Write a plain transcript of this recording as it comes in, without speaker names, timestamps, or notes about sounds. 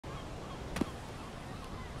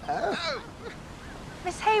Oh.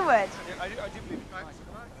 Miss Hayward. I do believe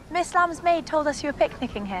it. Miss Lamb's maid told us you were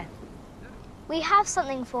picnicking here. We have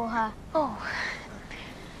something for her. Oh.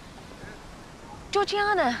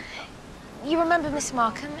 Georgiana, you remember Miss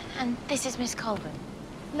Markham, and this is Miss Colbourne.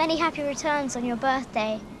 Many happy returns on your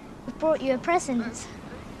birthday. We've brought you a present.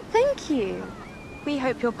 Thank you. We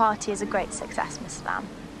hope your party is a great success, Miss Lamb.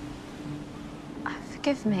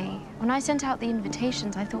 Forgive me. When I sent out the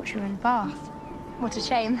invitations, I thought you were in Bath. What a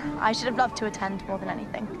shame. I should have loved to attend more than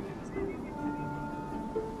anything.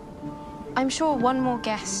 I'm sure one more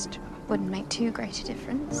guest wouldn't make too great a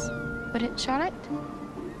difference. Would it, Charlotte?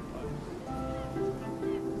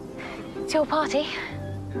 It's your party.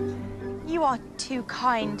 You are too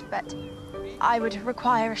kind, but I would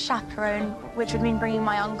require a chaperone, which would mean bringing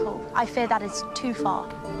my uncle. I fear that is too far.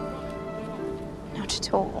 Not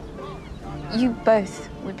at all. You both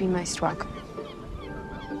would be most welcome.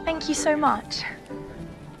 Thank you so much.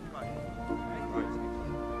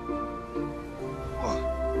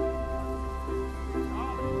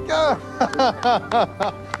 Go!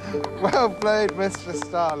 Well played, Mr.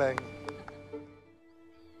 Starling.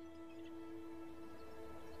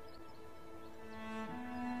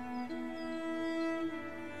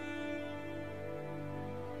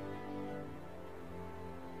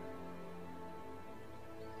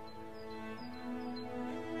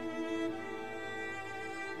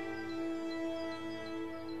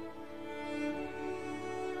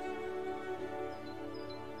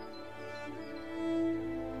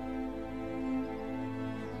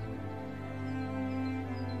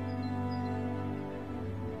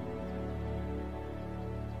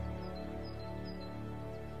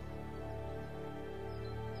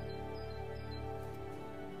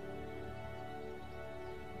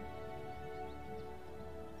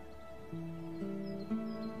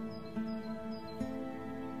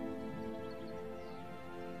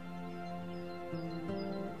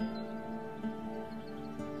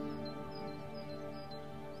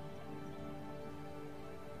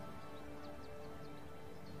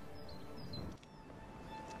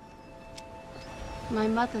 My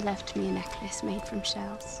mother left me a necklace made from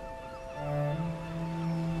shells.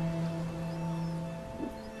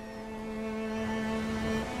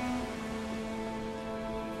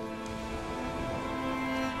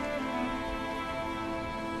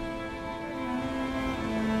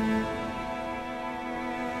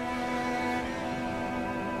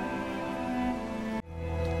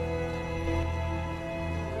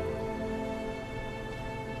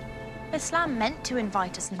 Miss Lamb meant to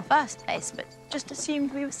invite us in the first place, but just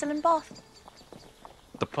assumed we were still in Bath.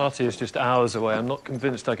 The party is just hours away. I'm not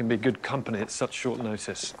convinced I can be good company at such short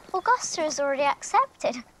notice. Augusta has already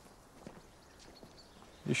accepted.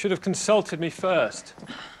 You should have consulted me first.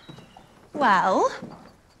 Well,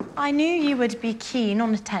 I knew you would be keen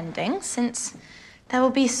on attending, since there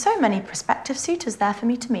will be so many prospective suitors there for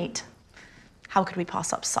me to meet. How could we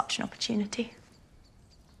pass up such an opportunity?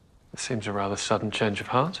 It seems a rather sudden change of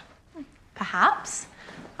heart. Perhaps.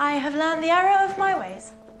 I have learned the error of my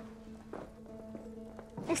ways.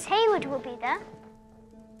 Miss Hayward will be there.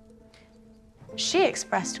 She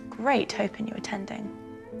expressed great hope in you attending.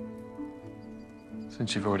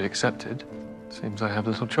 Since you've already accepted, seems I have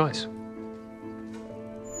little choice.